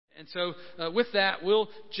And so with that, we'll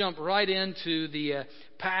jump right into the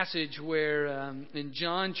passage where in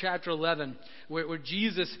John chapter 11, where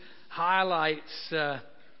Jesus highlights,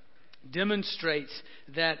 demonstrates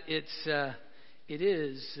that it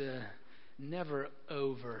is never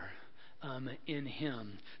over in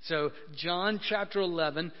Him. So John chapter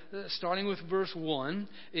 11, starting with verse 1,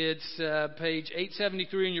 it's page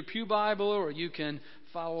 873 in your pew Bible, or you can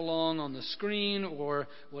follow along on the screen, or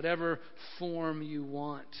whatever form you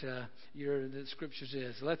want the Scriptures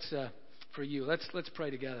is. Let's pray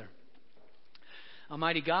together.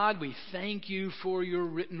 Almighty God, we thank you for your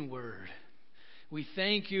written word. We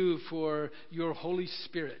thank you for your Holy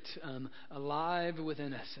Spirit alive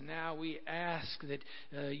within us. And now we ask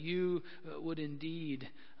that you would indeed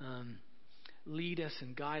lead us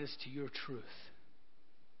and guide us to your truth.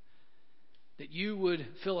 That you would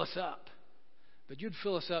fill us up, but you'd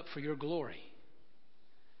fill us up for your glory.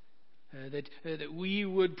 That we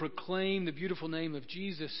would proclaim the beautiful name of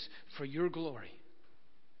Jesus for your glory.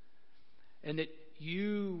 And that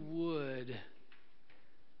you would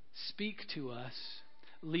speak to us,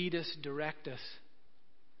 lead us, direct us,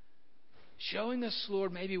 showing us,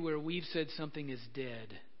 Lord, maybe where we've said something is dead,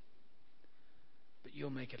 but you'll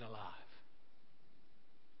make it alive.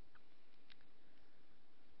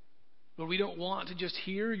 Lord, we don't want to just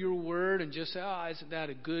hear your word and just say, isn't that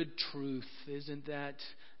a good truth? Isn't that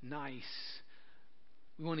nice?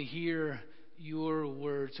 We want to hear your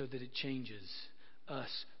word so that it changes us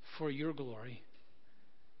for your glory,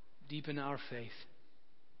 deepen our faith,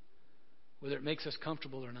 whether it makes us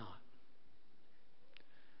comfortable or not.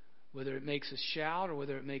 Whether it makes us shout or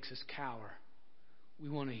whether it makes us cower. We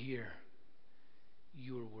want to hear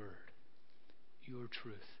your word, your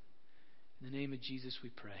truth. In the name of Jesus we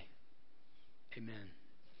pray. Amen.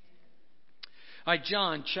 All right,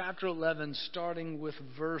 John chapter 11, starting with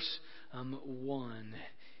verse 1.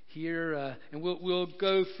 Here, and we'll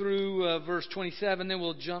go through verse 27, then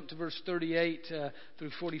we'll jump to verse 38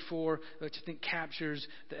 through 44, which I think captures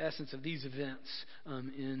the essence of these events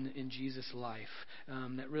in Jesus' life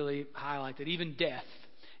that really highlight that even death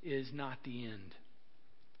is not the end.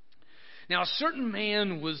 Now, a certain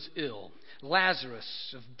man was ill,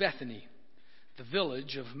 Lazarus of Bethany, the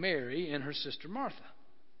village of Mary and her sister Martha.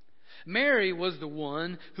 Mary was the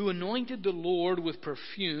one who anointed the Lord with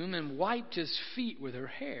perfume and wiped his feet with her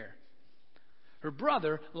hair. Her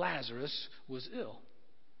brother, Lazarus, was ill.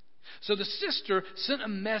 So the sister sent a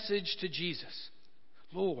message to Jesus.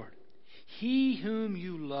 Lord, he whom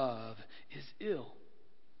you love is ill.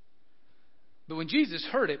 But when Jesus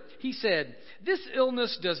heard it, he said, this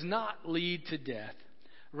illness does not lead to death.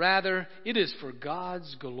 Rather, it is for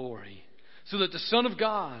God's glory, so that the Son of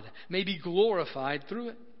God may be glorified through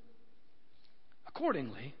it.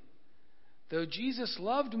 Accordingly, though Jesus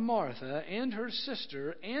loved Martha and her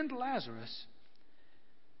sister and Lazarus,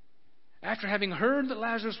 after having heard that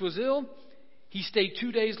Lazarus was ill, he stayed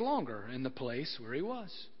 2 days longer in the place where he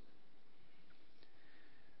was.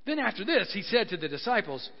 Then after this, he said to the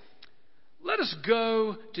disciples, let us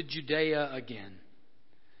go to Judea again.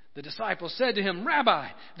 The disciples said to him, Rabbi,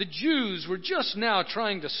 the Jews were just now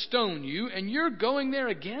trying to stone you, and you're going there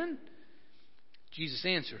again? Jesus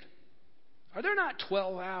answered, are there not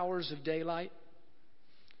 12 hours of daylight?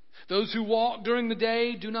 Those who walk during the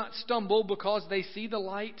day do not stumble because they see the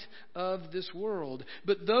light of this world.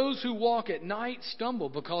 But those who walk at night stumble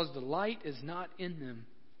because the light is not in them.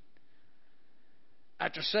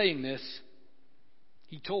 After saying this,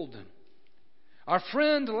 he told them, our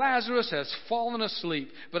friend Lazarus has fallen asleep,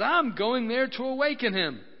 but I'm going there to awaken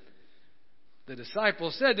him. The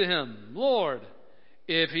disciples said to him, Lord,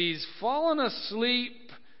 if he's fallen asleep,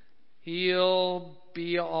 he'll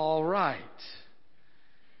be all right.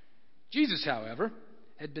 Jesus, however,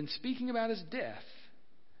 had been speaking about his death,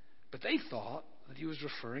 but they thought that he was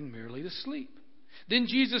referring merely to sleep. Then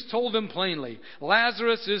Jesus told them plainly,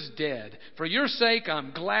 Lazarus is dead. For your sake,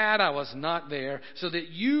 I'm glad I was not there, so that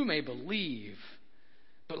you may believe.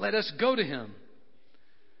 But let us go to him.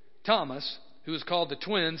 Thomas, who is called the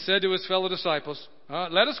twin, said to his fellow disciples,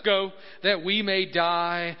 let us go, that we may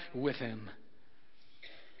die with him.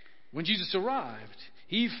 When Jesus arrived,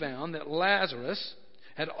 he found that Lazarus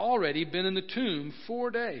had already been in the tomb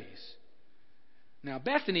 4 days. Now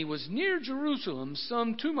Bethany was near Jerusalem,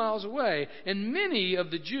 some 2 miles away, and many of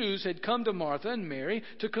the Jews had come to Martha and Mary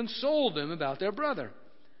to console them about their brother.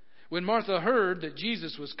 When Martha heard that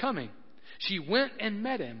Jesus was coming, she went and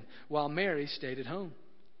met him, while Mary stayed at home.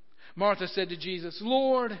 Martha said to Jesus,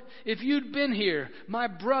 Lord, if you'd been here, my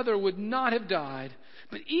brother would not have died.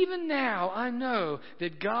 But even now I know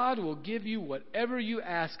that God will give you whatever you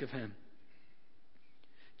ask of him.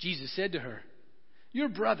 Jesus said to her, your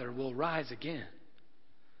brother will rise again."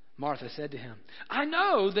 Martha said to him, "I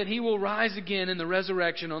know that he will rise again in the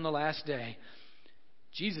resurrection on the last day."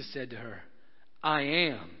 Jesus said to her, "I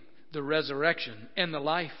am the resurrection and the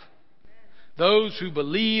life. Those who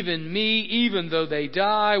believe in me, even though they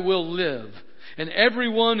die, will live. And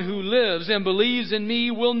everyone who lives and believes in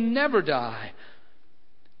me will never die.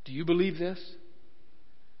 Do you believe this?"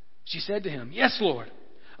 She said to him, "Yes, Lord.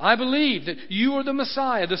 I believe that you are the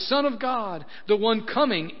Messiah, the Son of God, the one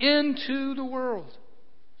coming into the world."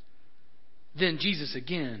 Then Jesus,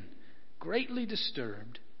 again, greatly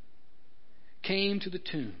disturbed, came to the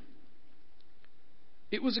tomb.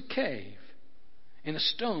 It was a cave, and a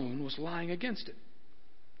stone was lying against it.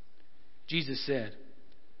 Jesus said,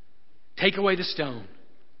 "Take away the stone."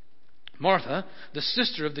 Martha, the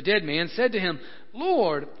sister of the dead man, said to him,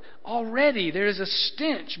 "Lord, already there is a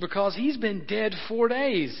stench because he's been dead 4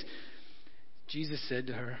 days." Jesus said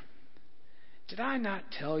to her, "Did I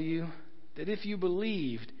not tell you that if you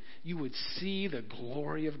believed, you would see the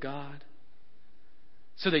glory of God?"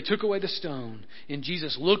 So they took away the stone, and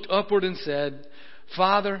Jesus looked upward and said,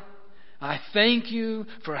 "Father, I thank you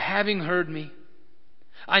for having heard me.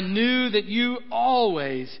 I knew that you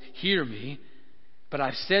always hear me, but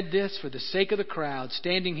I've said this for the sake of the crowd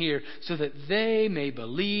standing here, so that they may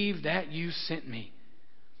believe that you sent me."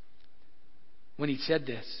 When he said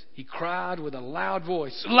this, he cried with a loud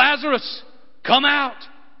voice, "Lazarus, come out!"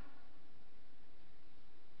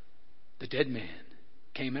 The dead man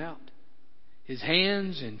came out, his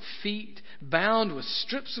hands and feet bound with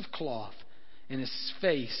strips of cloth, and his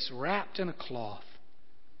face wrapped in a cloth.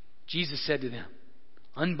 Jesus said to them,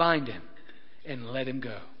 "Unbind him and let him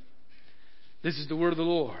go." This is the word of the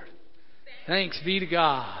Lord. Thanks be to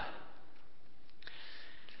God.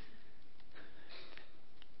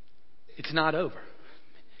 It's not over.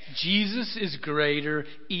 Jesus is greater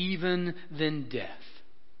even than death.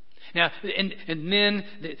 Now, and then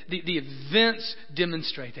the events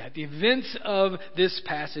demonstrate that. The events of this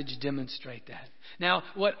passage demonstrate that. Now,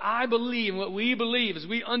 what I believe, what we believe, as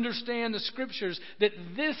we understand the Scriptures, that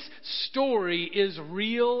this story is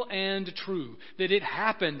real and true. That it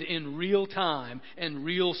happened in real time and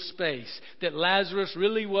real space. That Lazarus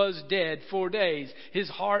really was dead 4 days. His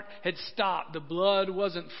heart had stopped. The blood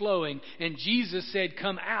wasn't flowing. And Jesus said,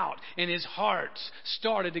 "Come out." And his heart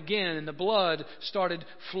started again. And the blood started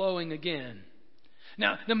flowing again.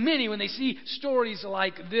 Now, the many, when they see stories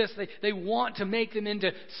like this, they want to make them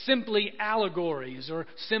into simply allegories or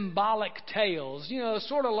symbolic tales.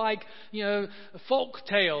 Sort of like, folk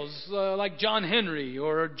tales like John Henry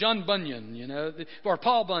or John Bunyan, or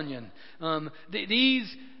Paul Bunyan.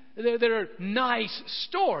 They're nice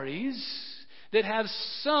stories that have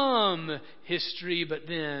some history, but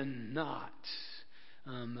then not.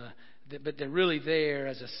 But they're really there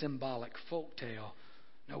as a symbolic folk tale.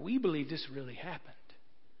 Now, we believe this really happened.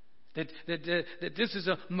 That this is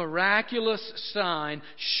a miraculous sign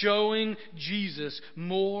showing Jesus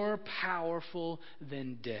more powerful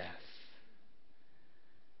than death.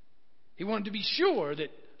 He wanted to be sure that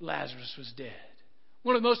Lazarus was dead.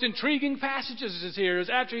 One of the most intriguing passages is here is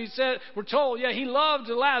after he said, we're told, he loved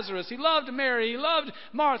Lazarus, he loved Mary, he loved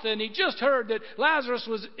Martha, and he just heard that Lazarus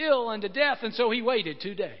was ill unto death, and so he waited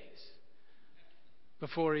 2 days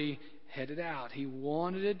before he headed out. He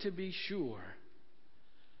wanted to be sure,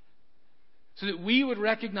 so that we would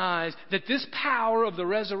recognize that this power of the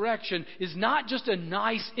resurrection is not just a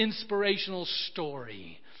nice inspirational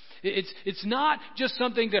story. It's not just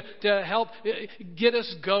something to help get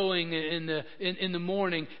us going in the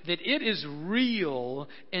morning. That it is real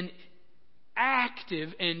and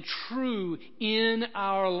active and true in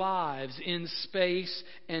our lives in space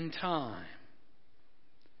and time.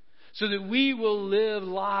 So that we will live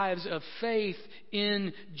lives of faith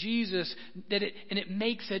in Jesus, and it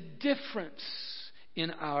makes a difference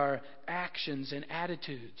in our actions and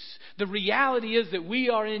attitudes. The reality is that we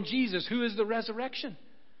are in Jesus, who is the resurrection.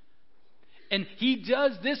 And He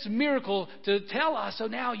does this miracle to tell us, so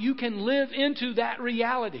now you can live into that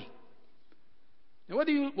reality. Now,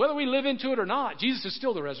 whether we live into it or not, Jesus is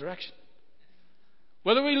still the resurrection.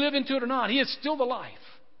 Whether we live into it or not, He is still the life.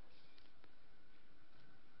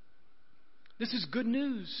 This is good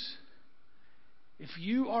news. If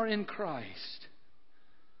you are in Christ,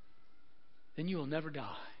 then you will never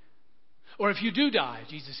die. Or if you do die,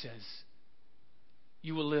 Jesus says,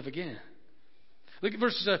 you will live again. Look at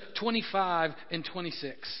verses 25 and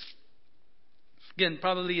 26. Again,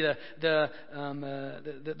 probably the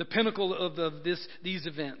pinnacle of these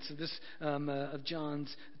events, of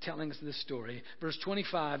John's telling us this story. Verse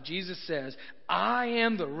 25, Jesus says, "I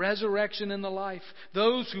am the resurrection and the life.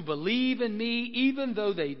 Those who believe in me, even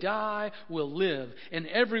though they die, will live. And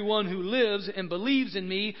everyone who lives and believes in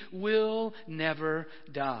me will never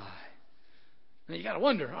die." Now you got to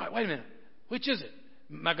wonder, all right, wait a minute, which is it?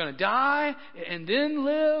 Am I going to die and then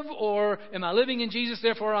live, or am I living in Jesus,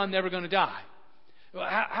 therefore I'm never going to die?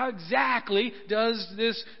 How exactly does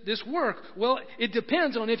this work? Well, it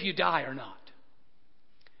depends on if you die or not.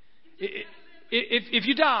 If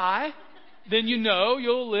you die, then you know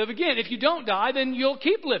you'll live again. If you don't die, then you'll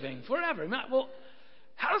keep living forever. Well,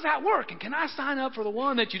 how does that work? And can I sign up for the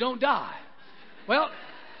one that you don't die? Well,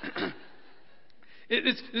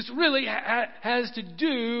 this really has to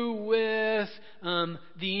do with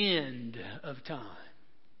the end of time.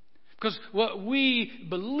 Because what we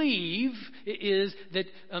believe is that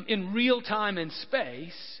in real time and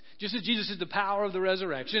space, just as Jesus is the power of the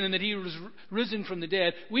resurrection and that He was risen from the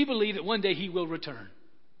dead, we believe that one day He will return.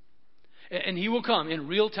 And He will come in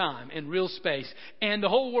real time, in real space, and the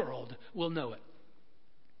whole world will know it.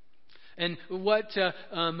 And what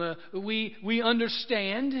we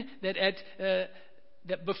understand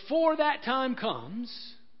that before that time comes,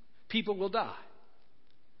 people will die.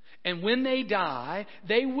 And when they die,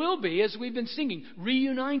 they will be, as we've been singing,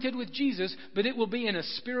 reunited with Jesus, but it will be in a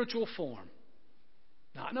spiritual form,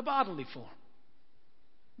 not in a bodily form.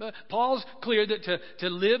 But Paul's clear that to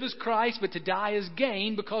live is Christ, but to die is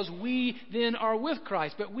gain, because we then are with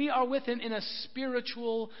Christ. But we are with Him in a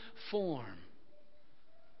spiritual form.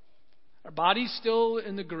 Our body's still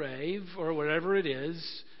in the grave, or whatever it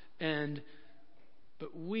is,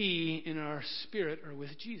 but we in our spirit are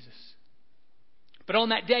with Jesus. But on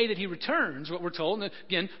that day that He returns, what we're told, and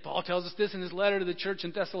again, Paul tells us this in his letter to the church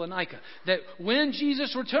in Thessalonica, that when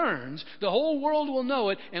Jesus returns, the whole world will know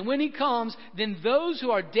it, and when He comes, then those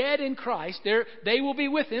who are dead in Christ, they will be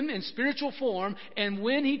with Him in spiritual form, and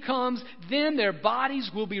when He comes, then their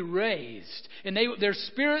bodies will be raised, and their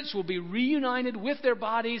spirits will be reunited with their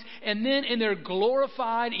bodies, and then in their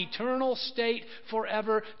glorified eternal state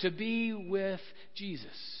forever to be with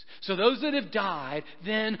Jesus. So those that have died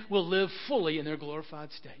then will live fully in their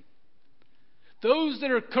glorified state. Those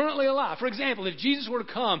that are currently alive, for example, if Jesus were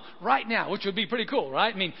to come right now, which would be pretty cool,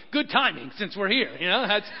 right? I mean, good timing since we're here,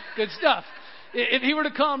 that's good stuff. If He were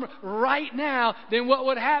to come right now, then what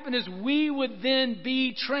would happen is we would then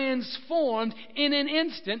be transformed in an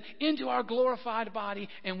instant into our glorified body,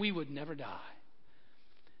 and we would never die.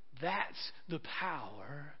 That's the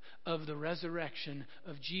power of the resurrection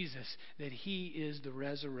of Jesus, that He is the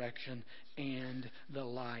resurrection and the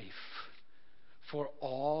life for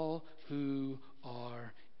all who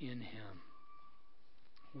are in Him.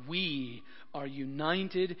 We are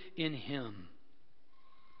united in Him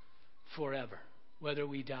forever, whether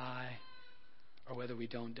we die or whether we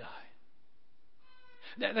don't die.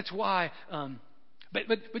 That's why... But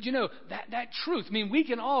that truth, we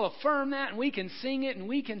can all affirm that, and we can sing it, and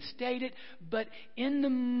we can state it, but in the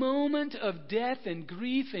moment of death and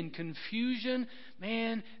grief and confusion,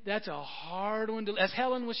 man, that's a hard one to, as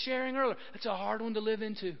Helen was sharing earlier, that's a hard one to live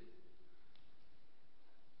into.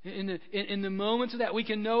 In the moments of that, we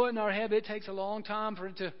can know it in our head, but it takes a long time for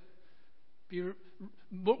it to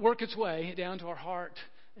work its way down to our heart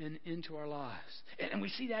and into our lives. And we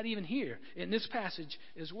see that even here in this passage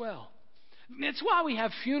as well. It's why we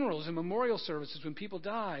have funerals and memorial services when people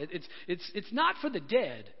die. It's not for the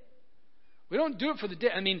dead. We don't do it for the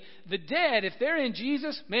dead. The dead, if they're in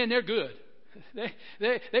Jesus, man, they're good.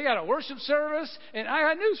 They got a worship service, and I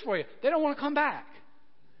got news for you. They don't want to come back.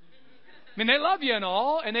 They love you and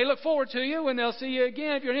all, and they look forward to you, and they'll see you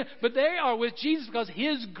again if you're in. But they are with Jesus because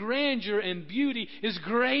His grandeur and beauty is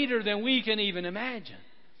greater than we can even imagine.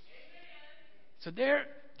 So they're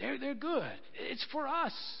good. It's for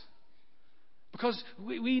us. Because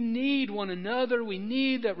we need one another. We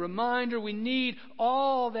need that reminder. We need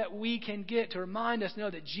all that we can get to remind us, know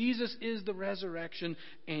that Jesus is the resurrection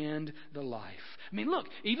and the life. Look,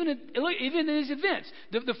 even in these events,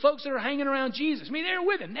 the folks that are hanging around Jesus, they're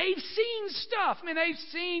with Him. They've seen stuff. They've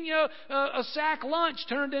seen a sack lunch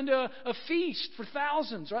turned into a feast for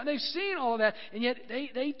thousands, right? They've seen all of that, and yet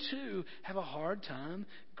they too have a hard time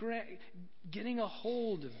getting a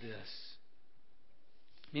hold of this.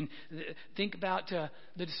 Think about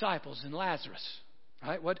the disciples and Lazarus,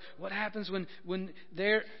 right? What happens when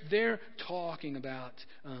they're talking about,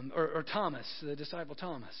 or Thomas, the disciple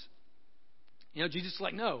Thomas? Jesus is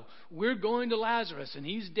like, no, we're going to Lazarus, and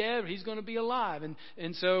he's dead, or he's going to be alive.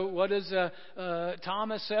 And so what does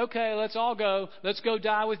Thomas say? Okay, let's all go. Let's go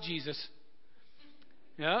die with Jesus.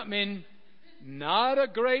 Yeah, I mean, not a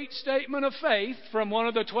great statement of faith from one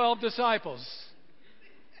of the 12 disciples.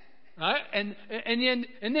 Right? And then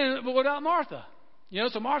but what about Martha?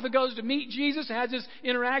 So Martha goes to meet Jesus, has this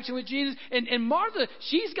interaction with Jesus, and Martha,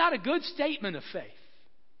 she's got a good statement of faith.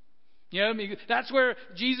 I mean, that's where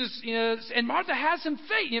Jesus, and Martha has some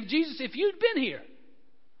faith. Jesus, if you'd been here,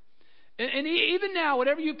 and even now,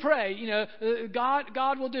 whatever you pray,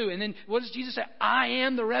 God will do. And then what does Jesus say? I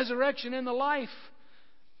am the resurrection and the life.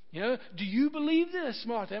 Do you believe this,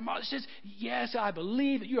 Martha? And Martha says, yes, I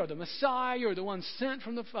believe that you are the Messiah. You're the one sent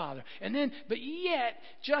from the Father. And then, but yet,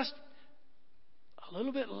 just a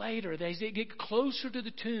little bit later, they get closer to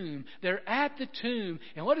the tomb. They're at the tomb.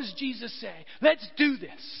 And what does Jesus say? Let's do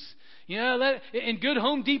this. In good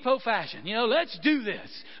Home Depot fashion. Let's do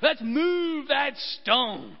this. Let's move that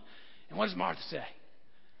stone. And what does Martha say?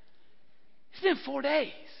 It's been 4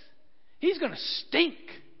 days. He's going to stink.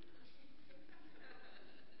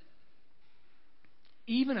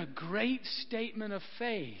 Even a great statement of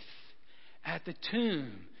faith at the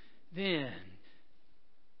tomb then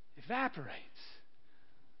evaporates.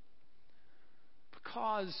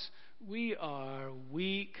 Because we are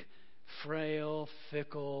weak, frail,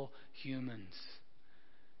 fickle humans.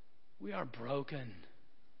 We are broken.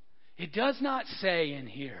 It does not say in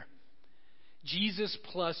here, Jesus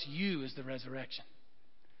plus you is the resurrection.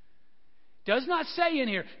 It does not say in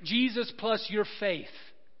here, Jesus plus your faith.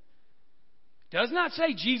 It does not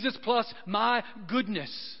say Jesus plus my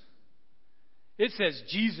goodness. It says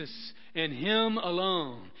Jesus and Him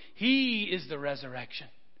alone. He is the resurrection.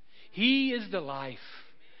 He is the life.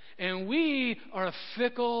 And we are a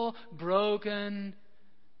fickle, broken,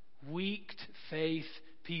 weak faith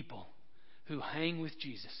people who hang with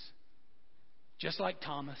Jesus. Just like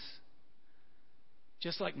Thomas.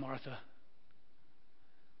 Just like Martha.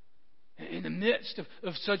 In the midst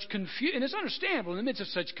of such confusion, and it's understandable, in the midst of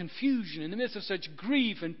such confusion, in the midst of such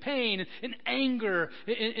grief and pain and anger,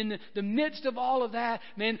 in the midst of all of that,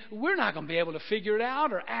 man, we're not going to be able to figure it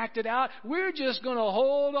out or act it out. We're just going to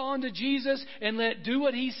hold on to Jesus and do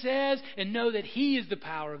what He says and know that He is the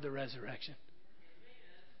power of the resurrection.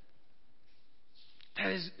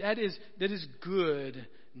 That is good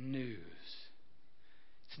news.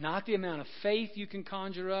 It's not the amount of faith you can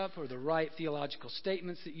conjure up or the right theological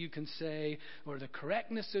statements that you can say or the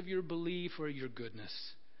correctness of your belief or your goodness.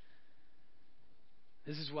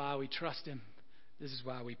 This is why we trust Him. This is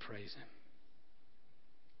why we praise Him.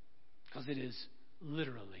 Because it is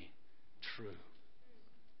literally true.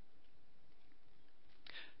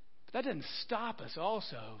 But that doesn't stop us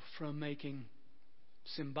also from making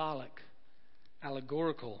symbolic,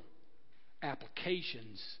 allegorical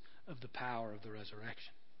applications of the power of the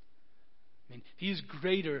resurrection. I mean, He is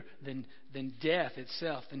greater than death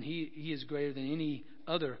itself, and He is greater than any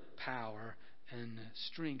other power and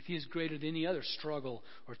strength. He is greater than any other struggle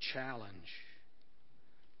or challenge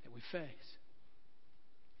that we face.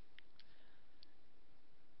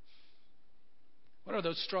 What are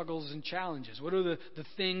those struggles and challenges? What are the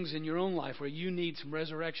things in your own life where you need some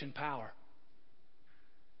resurrection power?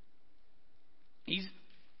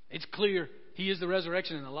 It's clear He is the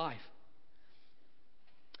resurrection and the life.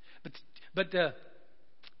 But the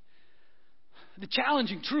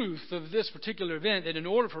challenging truth of this particular event, that in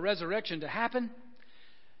order for resurrection to happen,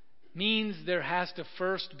 means there has to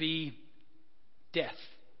first be death.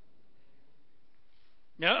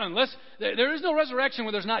 Now, unless there is no resurrection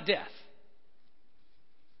where there's not death.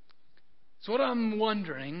 So what I'm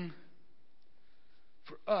wondering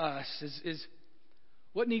for us is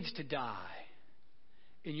what needs to die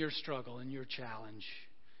in your struggle, in your challenge,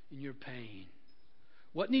 in your pain?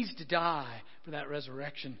 What needs to die for that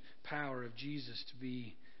resurrection power of Jesus to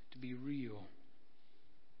be real?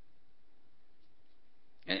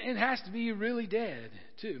 And it has to be really dead,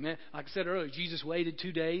 too. Man, like I said earlier, Jesus waited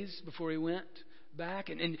 2 days before He went back.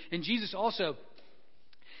 And Jesus also,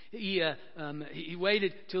 He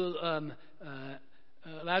waited till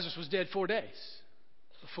Lazarus was dead 4 days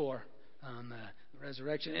before the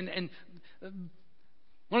resurrection. And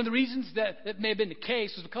one of the reasons that may have been the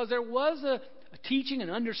case was because there was a teaching and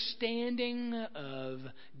understanding of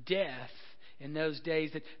death in those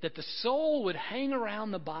days, that the soul would hang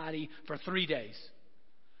around the body for 3 days.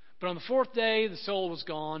 But on the 4th day, the soul was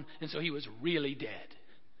gone, and so he was really dead.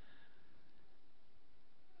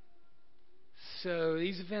 So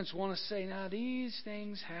these events want to say, now these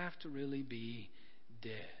things have to really be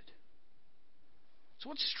dead. So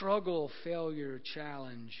what struggle, failure,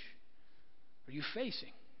 challenge are you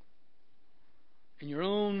facing in your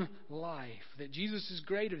own life that Jesus is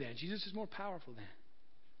greater than, Jesus is more powerful than?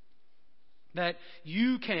 That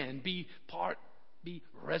you can be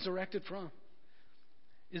resurrected from.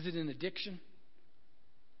 Is it an addiction?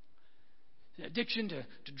 An addiction to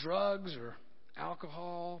drugs or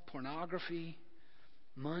alcohol, pornography,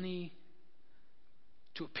 money,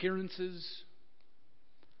 to appearances?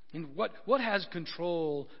 And what has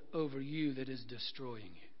control over you that is destroying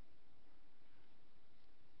you?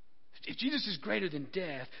 If Jesus is greater than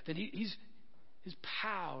death, then his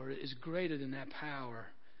power is greater than that power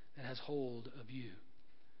that has hold of you.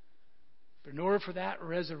 But in order for that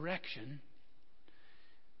resurrection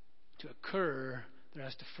to occur, there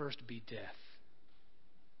has to first be death.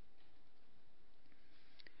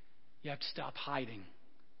 You have to stop hiding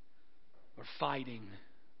or fighting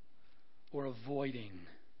or avoiding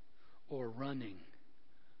or running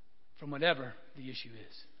from whatever the issue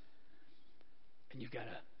is. And you've got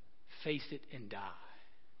to face it and die.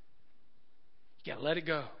 You got to let it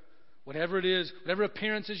go. Whatever it is, whatever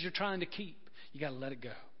appearances you're trying to keep, you got to let it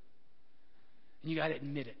go. And you got to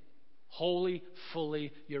admit it. Wholly,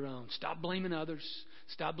 fully your own. Stop blaming others.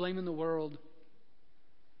 Stop blaming the world.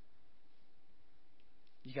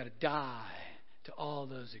 You got to die to all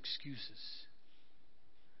those excuses.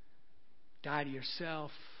 Die to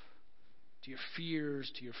yourself, to your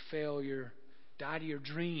fears, to your failure. Die to your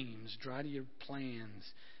dreams. Die to your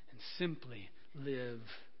plans. And simply live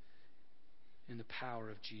in the power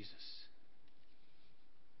of Jesus.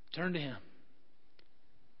 Turn to Him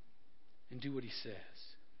and do what He says.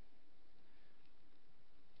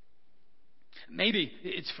 Maybe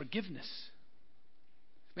it's forgiveness.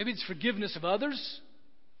 Maybe it's forgiveness of others.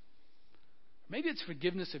 Maybe it's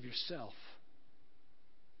forgiveness of yourself.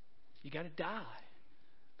 You got to die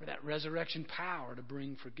for that resurrection power to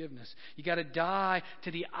bring forgiveness. You got to die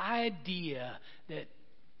to the idea that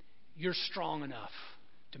you're strong enough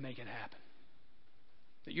to make it happen.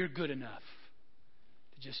 That you're good enough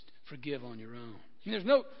to just forgive on your own. There's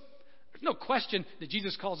no question that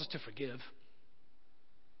Jesus calls us to forgive.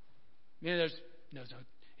 There's no.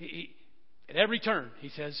 At every turn, He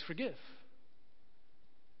says, forgive.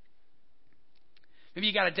 Maybe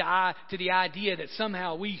you got to die to the idea that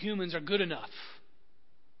somehow we humans are good enough.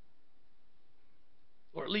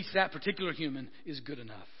 Or at least that particular human is good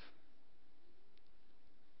enough.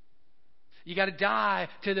 You got to die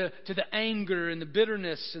to the anger and the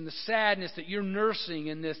bitterness and the sadness that you're nursing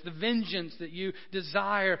in this, the vengeance that you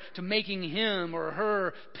desire to making him or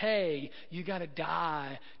her pay. You got to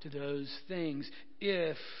die to those things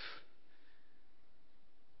if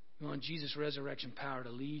you want Jesus' resurrection power to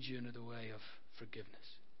lead you into the way of forgiveness.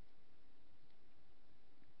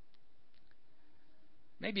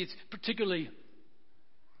 Maybe it's particularly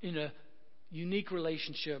in a unique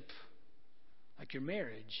relationship like your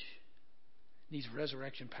marriage. Needs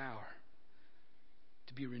resurrection power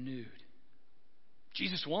to be renewed.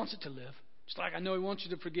 Jesus wants it to live. Just like I know He wants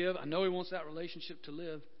you to forgive, I know He wants that relationship to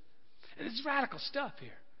live. And this is radical stuff here.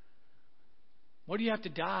 What do you have to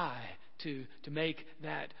die to make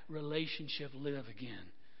that relationship live again?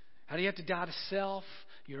 How do you have to die to self,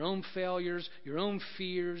 your own failures, your own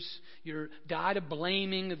fears, die to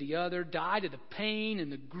blaming of the other, die to the pain and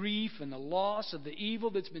the grief and the loss of the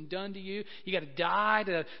evil that's been done to you? You got to die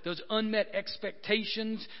to those unmet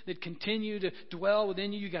expectations that continue to dwell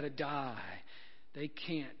within you. You got to die. They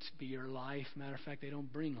can't be your life. Matter of fact, they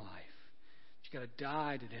don't bring life. You got to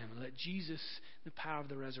die to them and let Jesus, the power of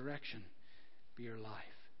the resurrection, be your life.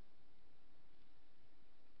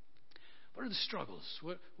 What are the struggles?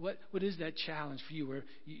 What is that challenge for you where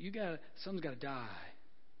something's got to die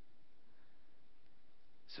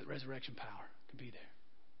so that resurrection power can be there?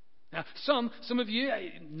 Now, some of you,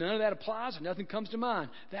 none of that applies or nothing comes to mind.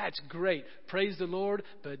 That's great. Praise the Lord.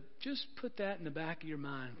 But just put that in the back of your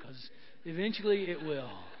mind because eventually it will.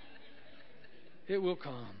 It will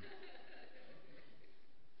come.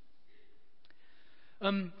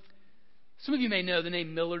 Some of you may know the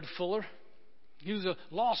name Millard Fuller. He was a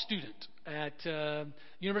law student at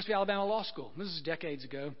University of Alabama Law School. This is decades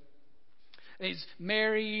ago. He's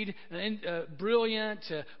married, brilliant,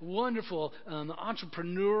 wonderful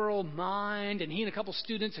entrepreneurial mind. And he and a couple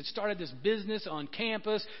students had started this business on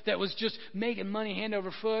campus that was just making money hand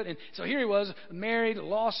over foot. And so here he was, married, a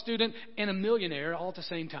law student, and a millionaire all at the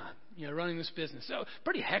same time, running this business. So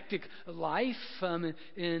pretty hectic life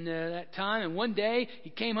in that time. And one day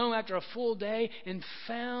he came home after a full day and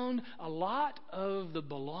found a lot of the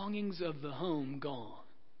belongings of the home gone.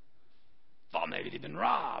 Thought maybe they'd been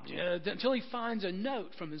robbed, until he finds a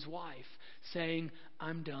note from his wife saying,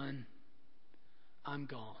 "I'm done. I'm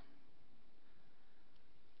gone."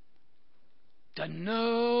 Doesn't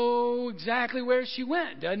know exactly where she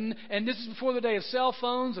went. And this is before the day of cell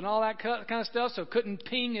phones and all that kind of stuff, so couldn't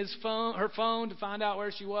ping her phone to find out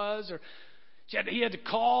where she was. Or He had to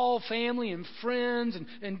call family and friends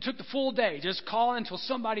and took the full day just calling until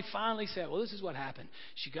somebody finally said, well, this is what happened.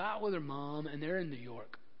 She got with her mom, and they're in New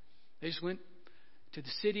York. They just went to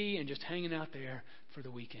the city and just hanging out there for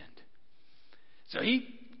the weekend. So he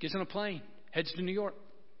gets on a plane, heads to New York.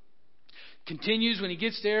 Continues when he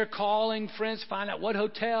gets there, calling friends, find out what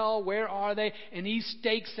hotel, where are they, and he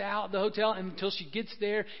stakes out the hotel until she gets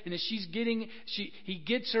there. And as he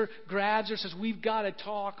gets her, grabs her, says, "We've got to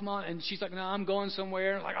talk, come on." And she's like, "No, I'm going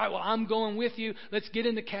somewhere." Like, "All right, well, I'm going with you. Let's get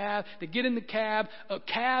in the cab." They get in the cab.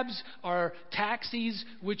 Cabs are taxis,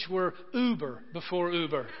 which were Uber before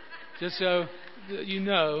Uber, just so you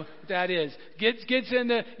know what that is. Gets in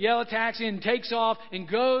the yellow taxi and takes off and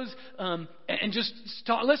goes and just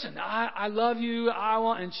listen, I love you, I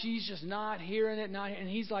want, and she's just not hearing it, and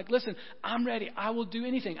he's like, "Listen, I'm ready. I will do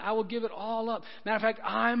anything. I will give it all up. Matter of fact,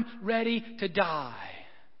 I'm ready to die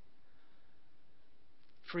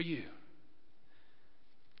for you."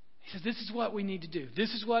 He says, "This is what we need to do.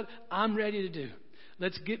 This is what I'm ready to do.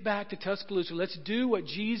 Let's get back to Tuscaloosa. Let's do what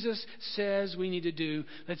Jesus says we need to do.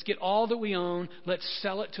 Let's get all that we own. Let's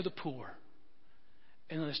sell it to the poor.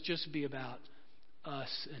 And let's just be about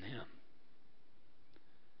us and Him."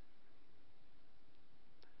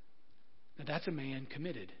 Now, that's a man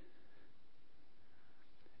committed.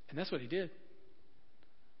 And that's what he did.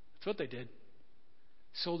 That's what they did.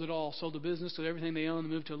 Sold it all. Sold the business, sold everything they owned, and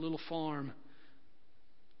moved to a little farm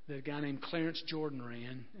that a guy named Clarence Jordan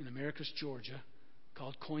ran in Americus, Georgia,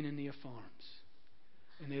 called Koinonia Farms.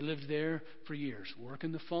 And they lived there for years,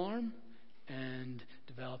 working the farm and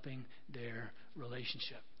developing their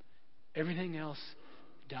relationship. Everything else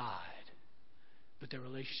died. But their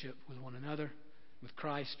relationship with one another, with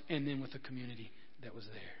Christ, and then with the community that was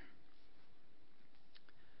there.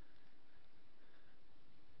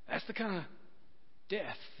 That's the kind of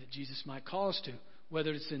death that Jesus might call us to.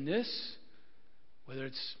 Whether it's in this, whether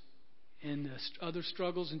it's in the other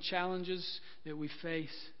struggles and challenges that we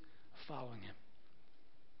face following Him.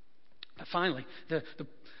 Finally,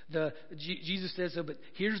 Jesus says, but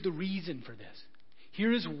here's the reason for this.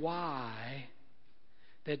 Here is why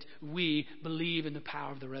that we believe in the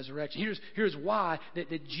power of the resurrection. Here's why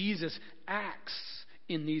that Jesus acts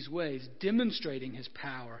in these ways, demonstrating His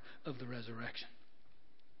power of the resurrection.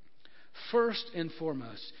 First and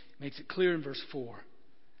foremost, makes it clear in verse 4,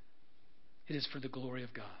 it is for the glory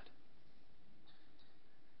of God.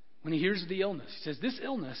 When he hears of the illness, he says, "This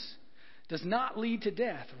illness does not lead to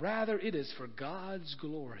death. Rather, it is for God's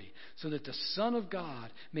glory, so that the Son of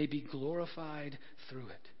God may be glorified through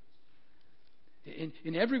it."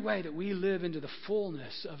 In every way that we live into the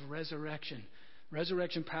fullness of resurrection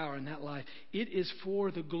power in that life, it is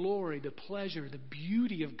for the glory, the pleasure, the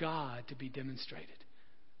beauty of God to be demonstrated.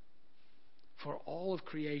 For all of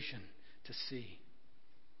creation to see.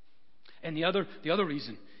 And the other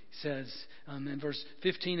reason, he says in verse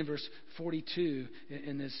 15 and verse 42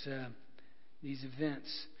 in these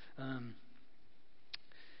events,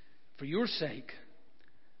 for your sake,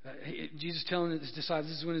 Jesus telling his disciples,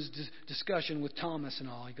 this is when his discussion with Thomas and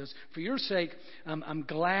all, he goes, "For your sake, I'm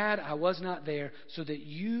glad I was not there, so that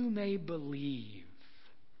you may believe."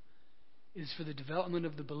 It is for the development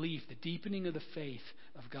of the belief, the deepening of the faith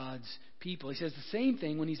of God's people. He says the same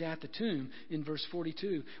thing when he's at the tomb in verse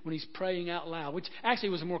 42, when he's praying out loud, which actually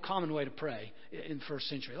was a more common way to pray in the first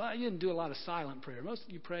century. You didn't do a lot of silent prayer. Most of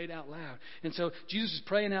you prayed out loud. And so Jesus is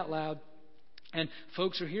praying out loud, and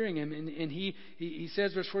folks are hearing him. And he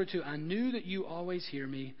says, verse 42, "I knew that you always hear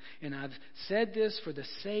me, and I've said this for the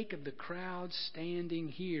sake of the crowd standing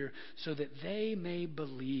here, so that they may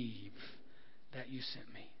believe that you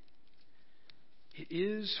sent me." It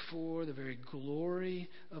is for the very glory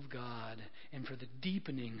of God and for the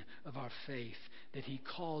deepening of our faith that He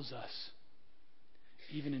calls us,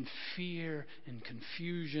 even in fear and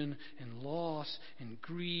confusion and loss and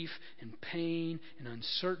grief and pain and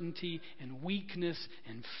uncertainty and weakness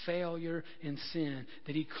and failure and sin,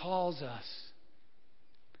 that He calls us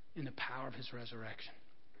in the power of His resurrection.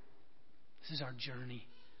 This is our journey.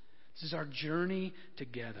 This is our journey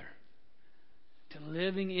together. To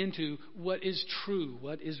living into what is true,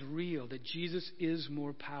 what is real, that Jesus is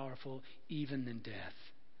more powerful even than death.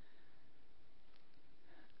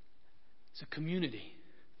 It's a community.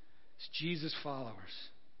 It's Jesus' followers.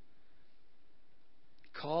 He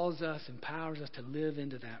calls us, empowers us to live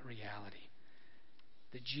into that reality.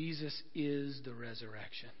 That Jesus is the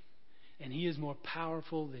resurrection. And He is more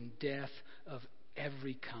powerful than death of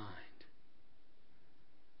every kind.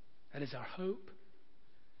 That is our hope.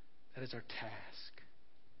 That is our task.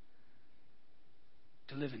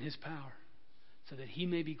 To live in His power so that He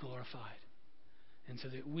may be glorified and so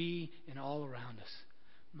that we and all around us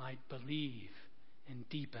might believe and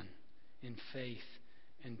deepen in faith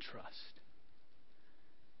and trust.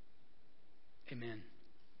 Amen.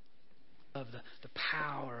 Of the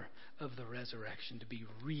power of the resurrection to be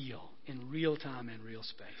real, in real time and real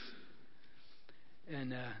space.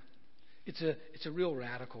 And it's a real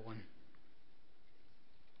radical one.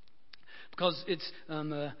 Because it's,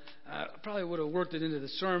 I probably would have worked it into the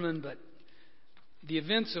sermon, but the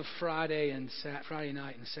events of Friday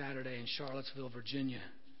night and Saturday in Charlottesville, Virginia,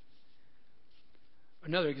 are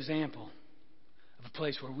another example of a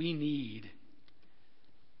place where we need,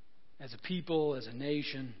 as a people, as a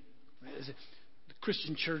nation, as the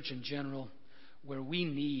Christian church in general, where we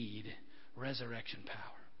need resurrection power.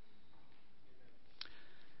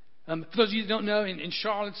 For those of you who don't know, in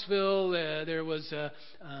Charlottesville, there was a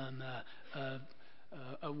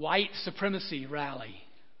white supremacy rally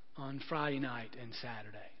on Friday night and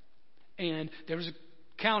Saturday. And there was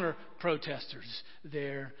counter protesters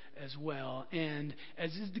there as well. And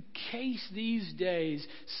as is the case these days,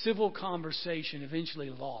 civil conversation eventually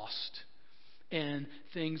lost. And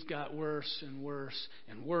things got worse and worse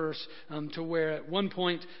and worse, to where at one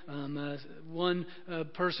point one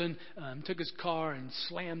person took his car and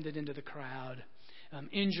slammed it into the crowd,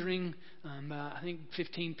 injuring I think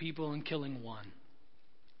 15 people and killing one.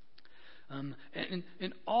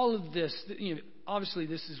 And all of this, obviously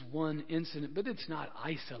this is one incident, but it's not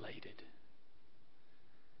isolated.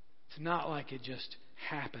 It's not like it just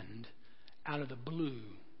happened out of the blue.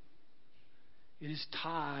 It is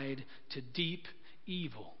tied to deep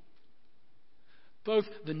evil. Both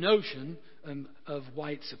the notion of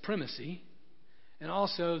white supremacy and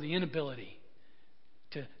also the inability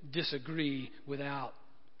to disagree without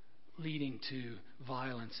leading to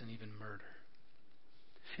violence and even murder.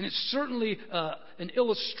 And it's certainly an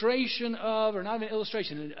illustration of, or not an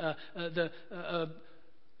illustration,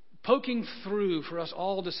 poking through for us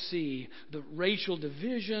all to see the racial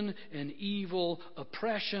division and evil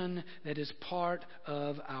oppression that is part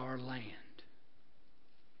of our land.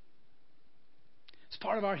 It's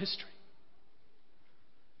part of our history.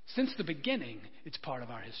 Since the beginning, it's part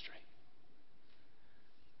of our history.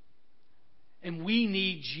 And we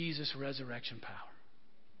need Jesus' resurrection power.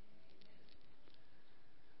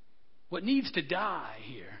 What needs to die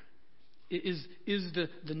here is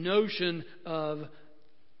the notion of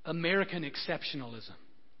American exceptionalism.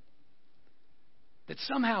 That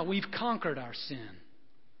somehow we've conquered our sin.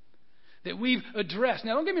 That we've addressed.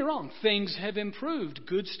 Now, don't get me wrong. Things have improved.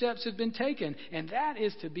 Good steps have been taken. And that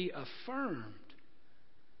is to be affirmed.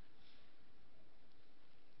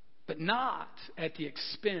 But not at the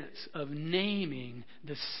expense of naming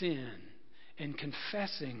the sin and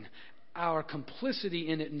confessing our complicity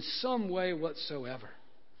in it in some way whatsoever.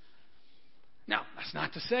 Now, that's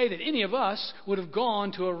not to say that any of us would have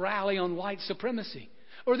gone to a rally on white supremacy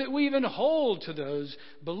or that we even hold to those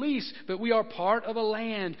beliefs, but we are part of a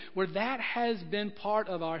land where that has been part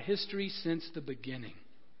of our history since the beginning.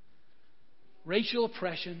 Racial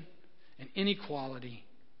oppression and inequality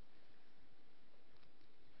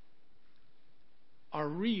are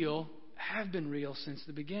real, have been real since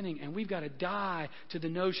the beginning, and we've got to die to the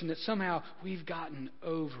notion that somehow we've gotten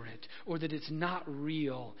over it or that it's not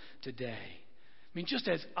real today. I mean, just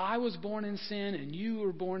as I was born in sin and you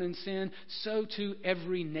were born in sin, so too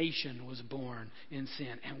every nation was born in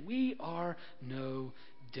sin. And we are no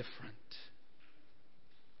different.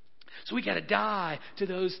 So we got to die to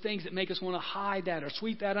those things that make us want to hide that or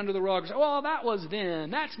sweep that under the rug. Or say, well, that was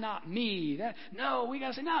then. That's not me. No, we got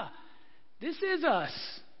to say, no, this is us.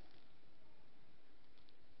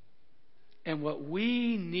 And what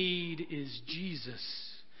we need is Jesus.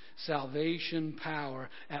 Salvation power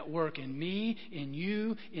at work in me, in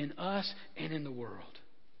you, in us, and in the world.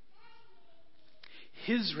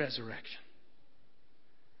 His resurrection.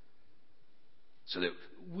 So that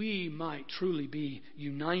we might truly be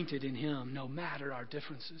united in Him no matter our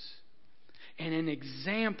differences. And an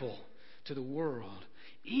example to the world.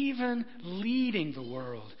 Even leading the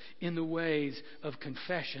world in the ways of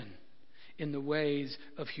confession. In the ways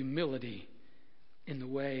of humility. In the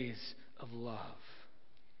ways of love.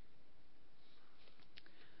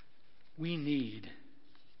 We need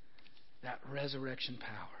that resurrection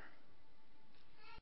power.